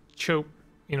choke,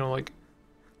 you know, like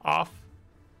off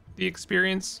the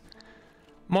experience.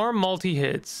 More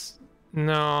multi-hits.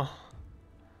 No,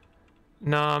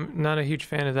 I'm not a huge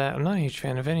fan of that. I'm not a huge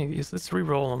fan of any of these. Let's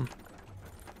re-roll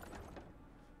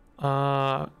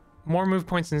them. More move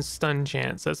points and stun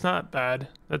chance. That's not bad.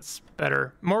 That's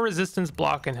better. More resistance,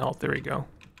 block, and health. There we go.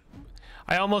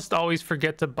 I almost always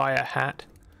forget to buy a hat.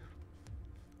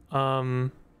 So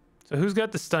who's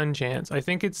got the stun chance? I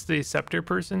think it's the scepter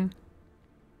person.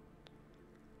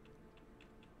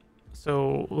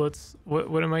 So let's,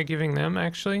 what am I giving them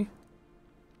actually?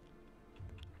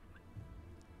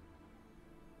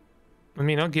 I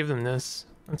mean, I'll give them this.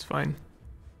 That's fine.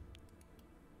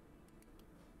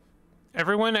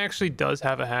 Everyone actually does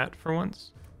have a hat for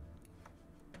once.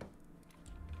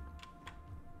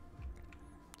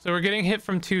 So we're getting hit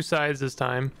from two sides this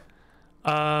time.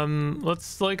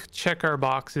 Let's like check our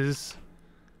boxes.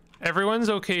 Everyone's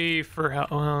okay for how,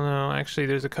 well, no, actually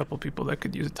there's a couple people that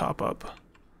could use a top up.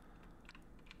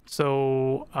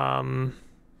 So, I'm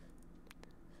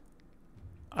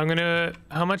gonna,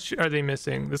 how much are they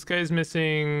missing? This guy's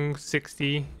missing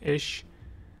 60-ish.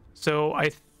 So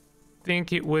I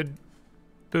think it would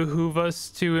behoove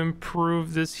us to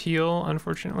improve this heal,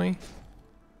 unfortunately.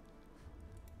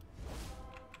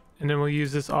 And then we'll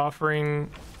use this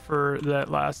offering for that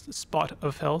last spot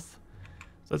of health.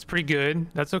 So that's pretty good.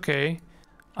 That's okay.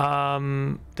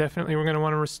 Definitely we're going to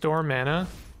want to restore mana.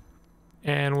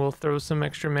 And we'll throw some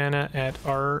extra mana at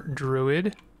our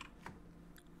druid.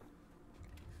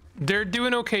 They're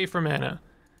doing okay for mana.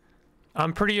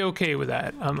 I'm pretty okay with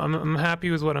that. I'm happy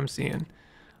with what I'm seeing.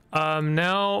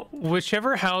 Now,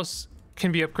 whichever house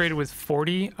can be upgraded with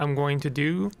 40, I'm going to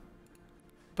do.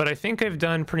 But I think I've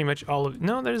done pretty much all of...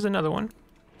 No, there's another one.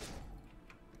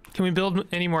 Can we build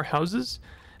any more houses?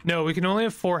 No, we can only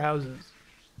have 4 houses.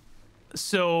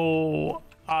 So,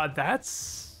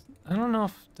 that's... I don't know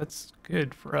if that's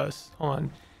good for us.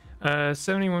 Hold on.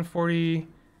 70, 140,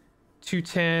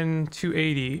 210,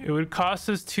 280. It would cost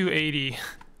us 280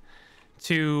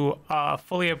 to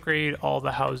fully upgrade all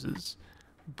the houses.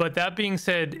 But that being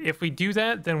said, if we do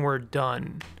that, then we're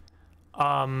done.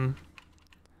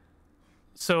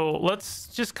 So let's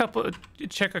just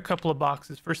check a couple of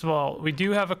boxes. First of all, we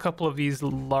do have a couple of these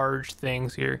large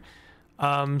things here.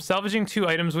 Salvaging 2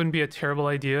 items wouldn't be a terrible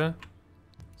idea.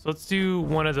 So let's do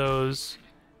one of those.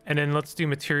 And then let's do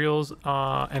materials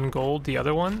and gold, the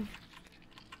other one.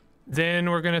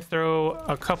 Then we're going to throw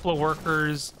a couple of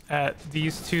workers at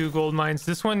these 2 gold mines.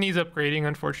 This one needs upgrading,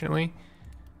 unfortunately.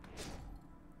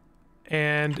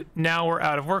 And now we're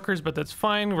out of workers, but that's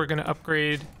fine. We're going to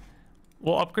upgrade...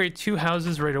 We'll upgrade 2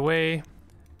 houses right away.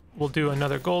 We'll do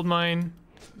another gold mine.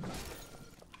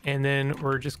 And then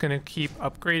we're just going to keep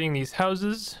upgrading these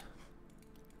houses.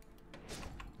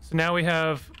 So now we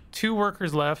have 2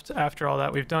 workers left after all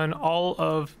that. We've done all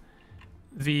of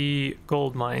the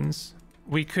gold mines.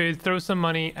 We could throw some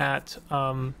money at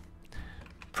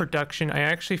production. I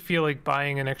actually feel like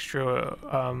buying an extra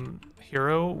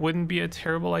hero wouldn't be a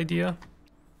terrible idea.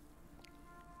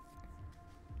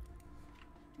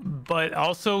 But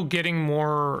also getting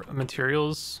more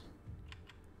materials,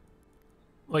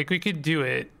 like we could do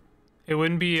it. It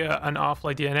wouldn't be an awful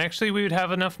idea. And actually we would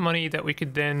have enough money that we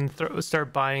could then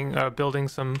start buying, building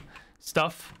some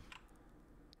stuff.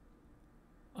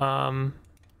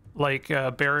 Like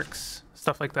barracks,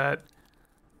 stuff like that.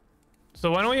 So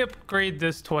why don't we upgrade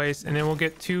this twice and then we'll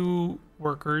get 2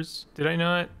 workers. Did I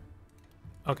not?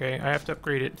 Okay, I have to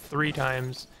upgrade it 3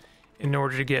 times in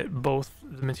order to get both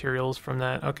the materials from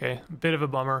that. Okay, a bit of a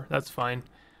bummer. That's fine.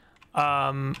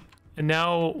 And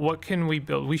now what can we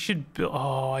build? We should build...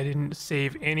 Oh, I didn't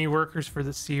save any workers for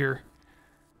the seer.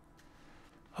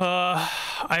 I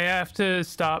have to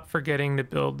stop forgetting to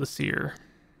build the seer.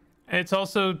 It's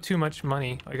also too much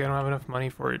money. Like, I don't have enough money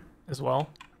for it as well.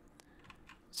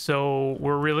 So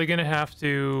we're really going to have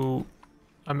to...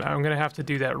 I'm going to have to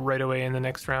do that right away in the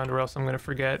next round or else I'm going to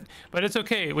forget. But it's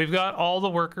okay. We've got all the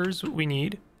workers we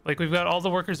need. Like, we've got all the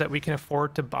workers that we can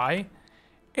afford to buy.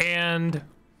 And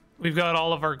we've got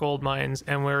all of our gold mines.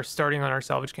 And we're starting on our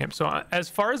salvage camp. So as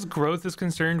far as growth is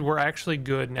concerned, we're actually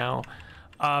good now.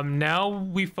 Now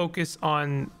we focus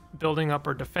on building up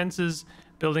our defenses,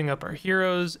 building up our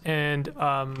heroes, and,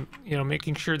 you know,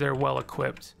 making sure they're well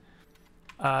equipped.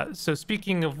 So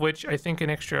speaking of which, I think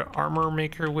an extra armor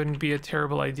maker wouldn't be a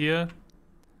terrible idea.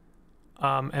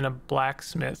 And a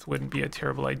blacksmith wouldn't be a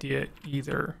terrible idea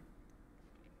either.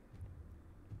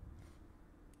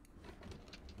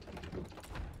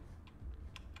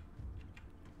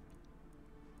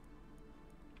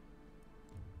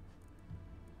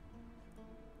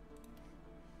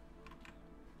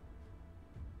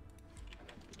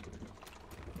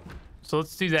 So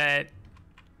let's do that.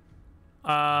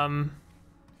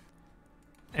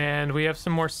 And we have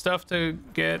some more stuff to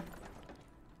get.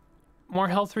 More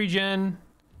health regen,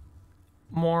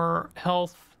 more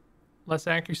health, less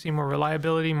accuracy, more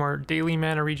reliability, more daily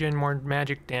mana regen, more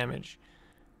magic damage.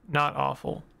 Not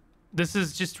awful. This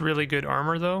is just really good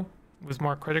armor though, with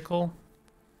more critical.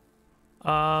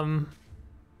 Yeah,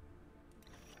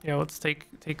 let's take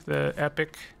the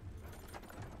epic.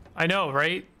 I know,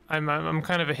 right? I'm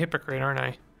kind of a hypocrite, aren't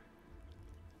I?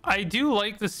 I do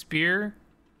like the spear,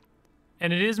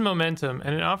 and it is momentum,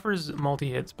 and it offers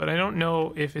multi-hits, but I don't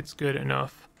know if it's good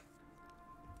enough.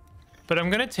 But I'm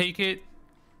gonna take it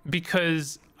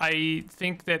because I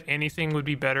think that anything would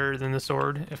be better than the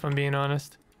sword, if I'm being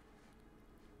honest.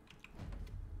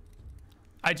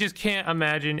 I just can't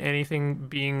imagine anything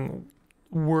being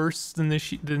worse than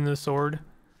the sword.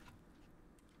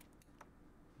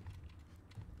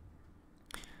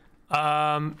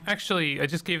 Actually, I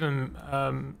just gave them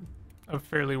a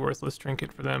fairly worthless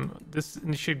trinket for them. This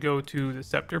should go to the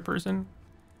scepter person.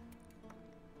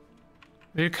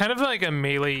 They're kind of like a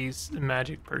melee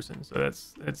magic person, so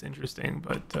that's interesting.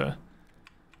 But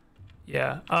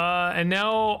yeah, and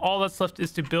now all that's left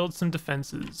is to build some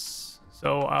defenses.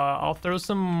 So I'll throw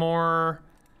some more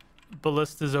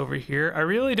ballistas over here. I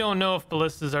really don't know if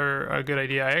ballistas are a good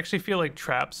idea. I actually feel like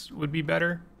traps would be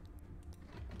better.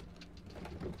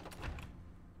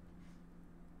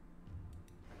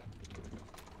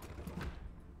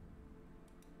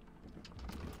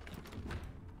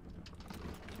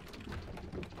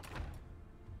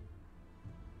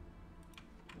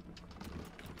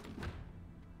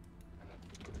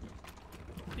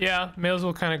 Yeah, may as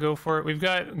well kind of go for it. We've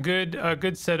got a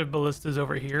good set of ballistas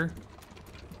over here.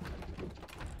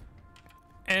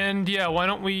 And yeah, why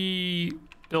don't we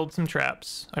build some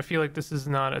traps? I feel like this is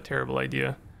not a terrible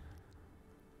idea.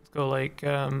 Let's go like,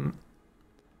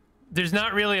 there's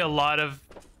not really a lot of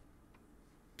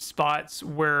spots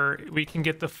where we can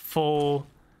get the full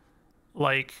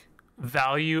like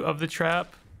value of the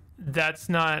trap. That's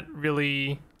not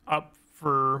really up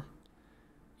for,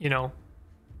 you know,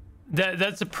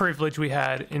 that's a privilege we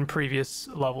had in previous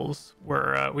levels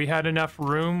where we had enough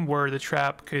room where the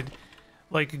trap could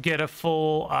like get a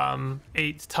full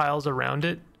 8 tiles around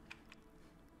it.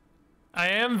 I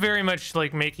am very much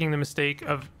like making the mistake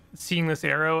of seeing this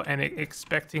arrow and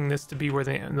expecting this to be where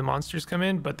the monsters come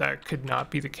in, but that could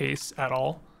not be the case at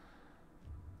all.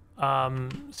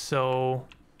 So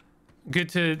good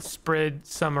to spread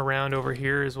some around over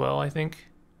here as well, I think.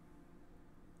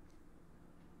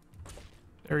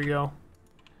 There we go.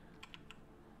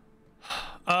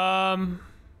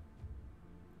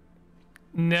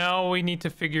 Now we need to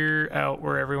figure out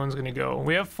where everyone's gonna go.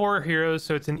 We have 4 heroes,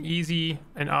 so it's an easy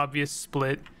and obvious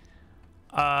split.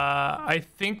 I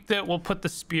think that we'll put the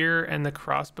spear and the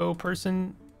crossbow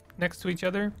person next to each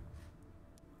other.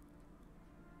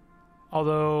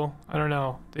 Although, I don't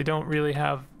know, they don't really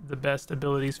have the best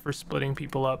abilities for splitting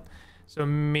people up. So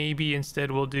maybe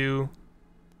instead we'll do...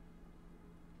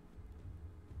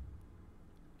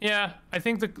 Yeah, I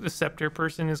think the scepter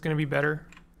person is going to be better.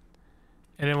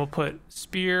 And then we'll put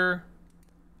spear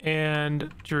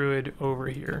and druid over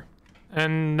here.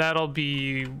 And that'll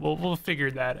be... We'll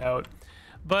figure that out.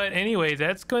 But anyway,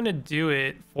 that's going to do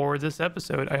it for this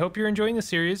episode. I hope you're enjoying the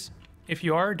series. If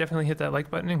you are, definitely hit that like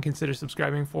button and consider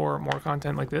subscribing for more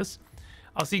content like this.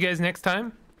 I'll see you guys next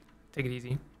time. Take it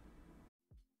easy.